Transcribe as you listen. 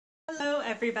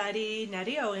everybody.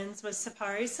 Nettie Owens with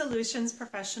Sapari Solutions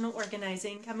Professional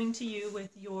Organizing, coming to you with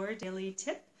your daily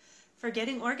tip for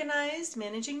getting organized,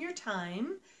 managing your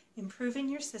time, improving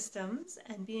your systems,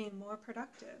 and being more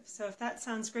productive. So if that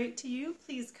sounds great to you,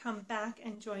 please come back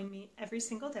and join me every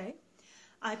single day.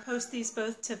 I post these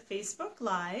both to Facebook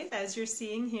Live, as you're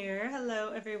seeing here.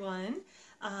 Hello, everyone.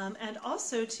 And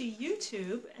also to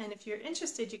YouTube. And if you're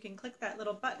interested, you can click that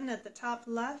little button at the top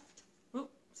left.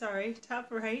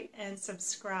 Top right, and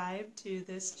subscribe to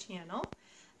this channel,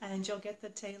 and you'll get the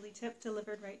daily tip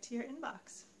delivered right to your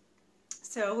inbox.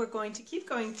 So we're going to keep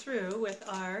going through with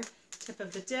our tip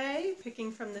of the day,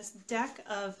 picking from this deck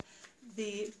of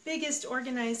the biggest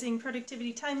organizing,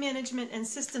 productivity, time management, and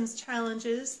systems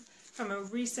challenges from a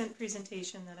recent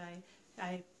presentation that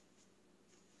I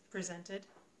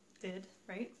did,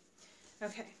 right?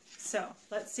 Okay, so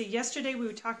let's see. Yesterday we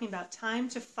were talking about time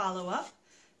to follow up,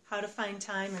 how to find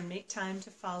time and make time to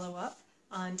follow up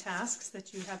on tasks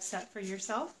that you have set for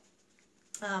yourself.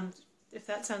 If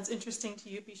that sounds interesting to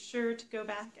you, be sure to go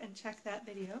back and check that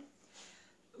video.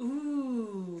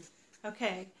 Ooh,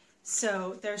 okay,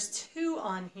 so there's two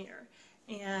on here,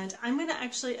 and I'm going to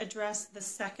actually address the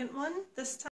second one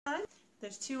this time.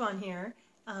 There's two on here,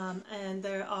 and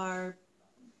there are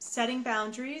setting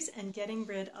boundaries and getting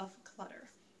rid of clutter.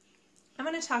 I'm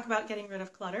going to talk about getting rid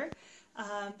of clutter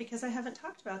because I haven't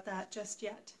talked about that just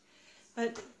yet.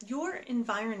 But your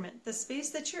environment, the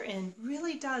space that you're in,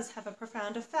 really does have a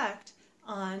profound effect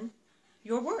on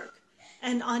your work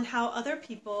and on how other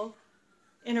people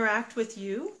interact with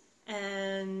you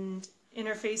and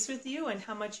interface with you and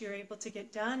how much you're able to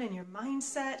get done and your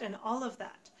mindset and all of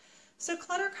that. So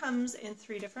clutter comes in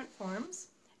three different forms.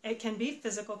 It can be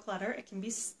physical clutter, it can be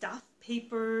stuff,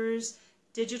 papers,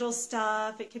 digital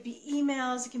stuff, it could be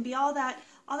emails, it can be all that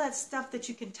stuff that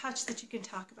you can touch, that you can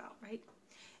talk about, right?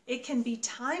 It can be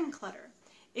time clutter.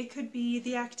 It could be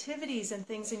the activities and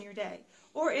things in your day.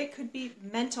 Or it could be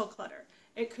mental clutter.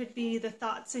 It could be the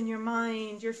thoughts in your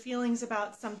mind, your feelings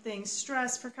about something,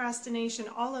 stress, procrastination,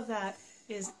 all of that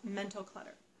is mental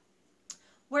clutter.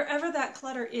 Wherever that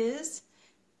clutter is,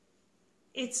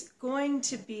 it's going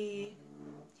to be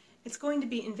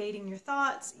invading your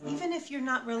thoughts, even if you're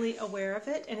not really aware of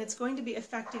it, and it's going to be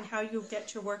affecting how you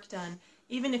get your work done,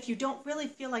 even if you don't really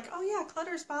feel like, oh yeah,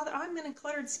 clutter's bother, I'm in a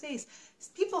cluttered space.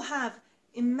 People have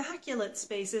immaculate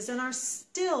spaces and are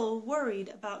still worried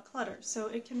about clutter, so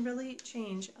it can really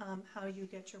change how you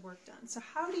get your work done. So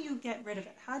how do you get rid of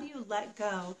it? How do you let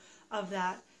go of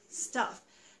that stuff?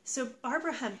 So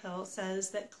Barbara Hemphill says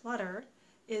that clutter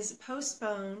is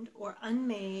postponed or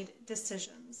unmade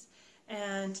decisions.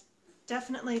 And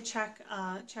definitely check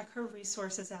her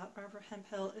resources out. Barbara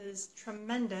Hemphill is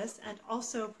tremendous and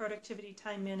also productivity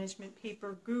time management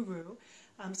paper guru.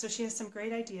 So she has some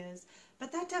great ideas.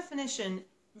 But that definition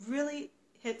really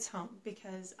hits home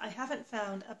because I haven't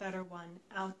found a better one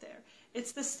out there.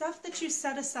 It's the stuff that you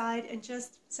set aside and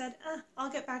just said,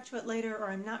 I'll get back to it later, or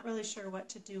I'm not really sure what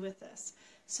to do with this.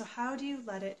 So how do you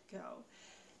let it go?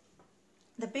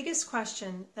 The biggest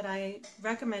question that I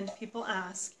recommend people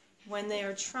ask when they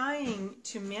are trying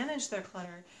to manage their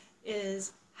clutter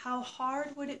is, how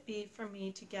hard would it be for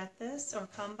me to get this or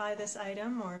come by this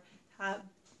item or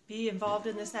be involved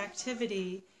in this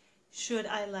activity? Should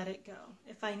I let it go?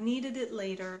 If I needed it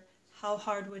later, how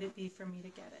hard would it be for me to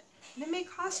get it? And it may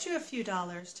cost you a few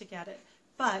dollars to get it,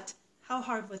 but how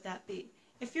hard would that be?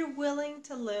 If you're willing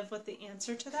to live with the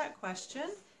answer to that question,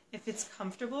 if it's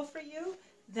comfortable for you,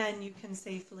 then you can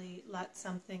safely let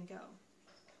something go.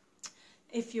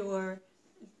 If you're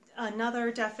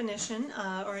another definition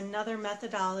or another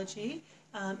methodology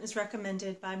is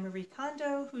recommended by Marie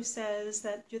Kondo, who says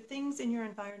that your things in your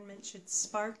environment should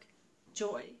spark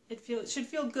joy. It should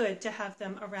feel good to have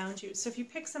them around you. So if you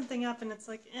pick something up and it's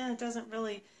like, it doesn't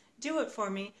really do it for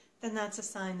me, then that's a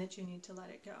sign that you need to let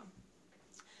it go.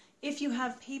 If you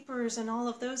have papers and all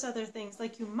of those other things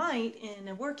like you might in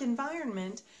a work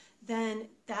environment, then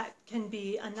that can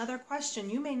be another question.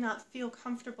 You may not feel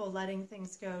comfortable letting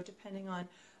things go depending on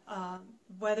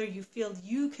whether you feel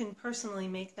you can personally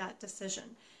make that decision.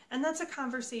 And that's a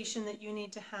conversation that you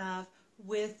need to have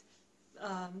with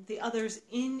the others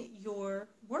in your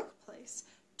workplace.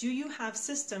 Do you have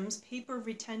systems, paper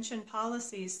retention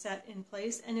policies set in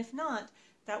place? And if not,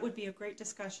 that would be a great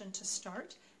discussion to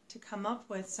start, to come up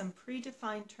with some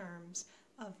predefined terms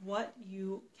of what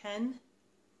you can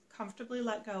comfortably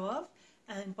let go of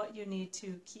and what you need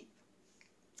to keep.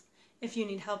 If you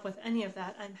need help with any of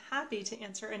that, I'm happy to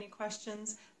answer any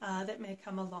questions that may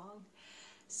come along.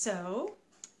 So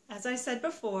As I said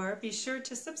before, be sure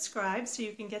to subscribe so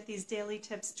you can get these daily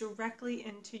tips directly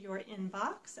into your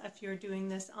inbox if you're doing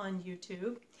this on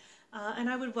YouTube. And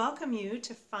I would welcome you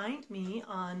to find me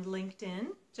on LinkedIn.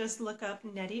 Just look up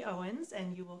Nettie Owens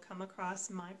and you will come across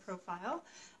my profile.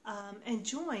 And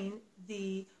join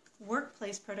the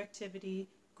workplace productivity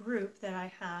group that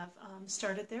I have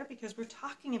started there, because we're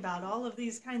talking about all of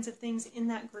these kinds of things in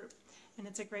that group. And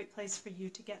it's a great place for you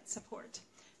to get support.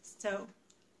 So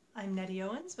I'm Nettie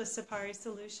Owens with Sapari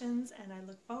Solutions, and I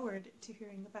look forward to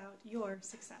hearing about your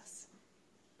success.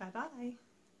 Bye-bye.